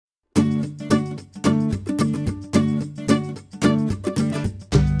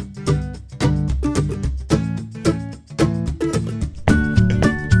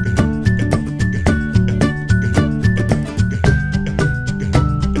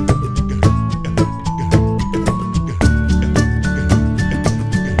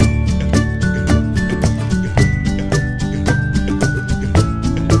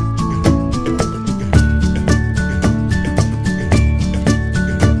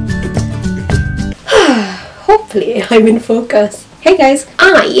hopefully I'm in focus. Hey guys,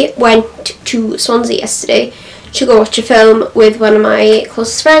 I went to Swansea yesterday to go watch a film with one of my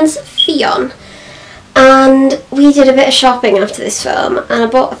closest friends, Fionn. And we did a bit of shopping after this film and I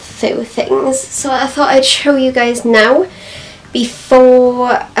bought a few things. So I thought I'd show you guys now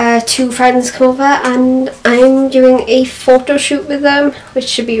before two friends come over, and I'm doing a photo shoot with them, which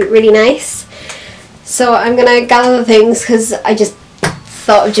should be really nice. So I'm gonna gather the things because I just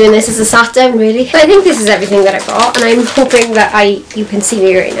thought of doing this as a sat down really. But I think this is everything that I got, and I'm hoping that you can see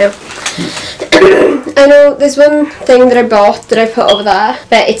me right now. I know there's one thing that I bought that I put over there,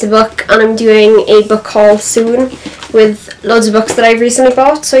 but it's a book and I'm doing a book haul soon with loads of books that I've recently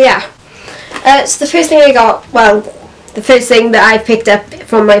bought. So yeah, so the first thing I got, well, the first thing that I picked up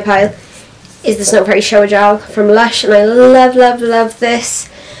from my pile is the Snow Fairy Shower Gel from Lush, and I love this.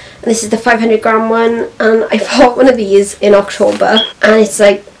 And this is the 500g one, and I bought one of these in October and it's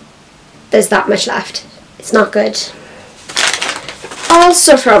like there's that much left. It's not good.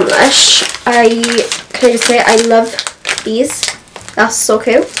 Also from Lush, can I just say I love these. That's so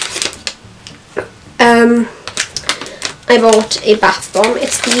cute. I bought a bath bomb.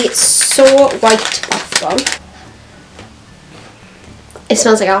 It's the So White bath bomb. It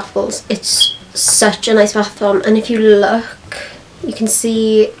smells like apples. It's such a nice bath bomb, and if you look, you can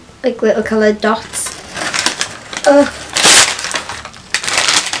see like little coloured dots. I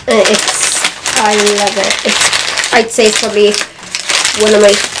love it. I'd say it's probably one of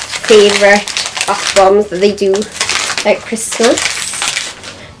my favourite bath bombs that they do at Christmas.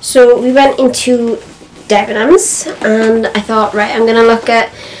 So we went into Debenhams and I thought, right, I'm gonna look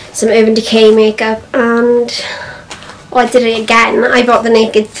at some Urban Decay makeup, and I did it again. I bought the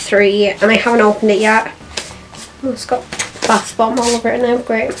Naked 3 and I haven't opened it yet. Oh, it's got bath bomb all over it now,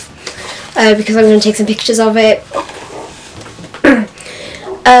 great. Because I'm going to take some pictures of it.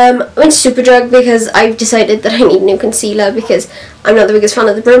 I went to Superdrug because I've decided that I need new concealer because I'm not the biggest fan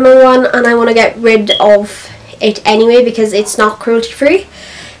of the Brimmer one and I want to get rid of it anyway because it's not cruelty free.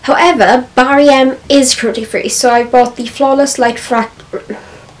 However, Barry M is cruelty free, so I bought the Flawless Light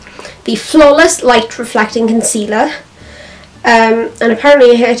Reflecting Concealer. And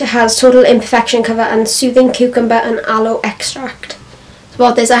apparently it has Total Imperfection Cover and Soothing Cucumber and Aloe Extract. So I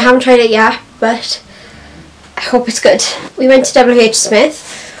bought this. I haven't tried it yet, but I hope it's good. We went to WH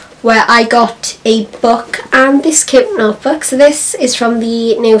Smith where I got a book and this cute notebook. So this is from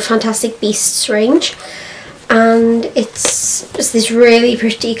the new Fantastic Beasts range, and it's just this really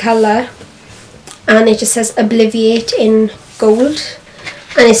pretty colour, and it just says Obliviate in gold,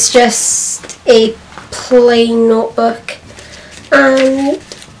 and it's just a plain notebook. And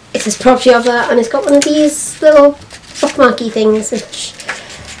it says property of that, and it's got one of these little bookmarky things which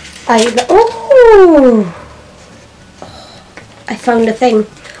I found a thing.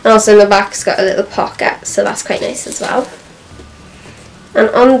 And also in the back it's got a little pocket, so that's quite nice as well. And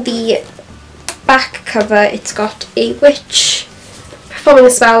on the back cover it's got a witch performing a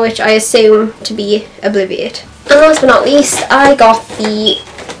spell, which I assume to be Obliviate. And last but not least, I got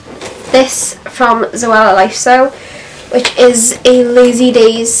this from Zoella Lifestyle, which is a Lazy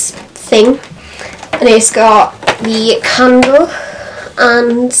Days thing, and it's got the candle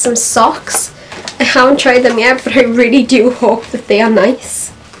and some socks. I haven't tried them yet, but I really do hope that they are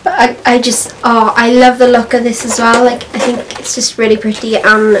nice. But I love the look of this as well. Like, I think it's just really pretty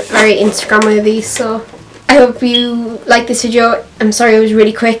and very Instagram worthy. So I hope you like this video. I'm sorry it was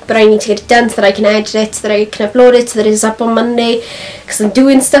really quick, but I need to get it done so that I can edit it, so that I can upload it, so that it's up on Monday, because I'm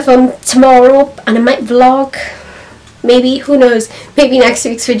doing stuff on tomorrow and I might vlog. Maybe, who knows, maybe next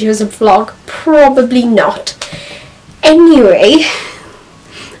week's video is a vlog, probably not. Anyway,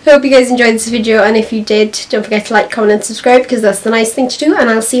 I hope you guys enjoyed this video, and if you did, don't forget to like, comment and subscribe because that's the nice thing to do, and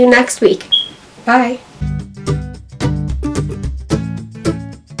I'll see you next week. Bye.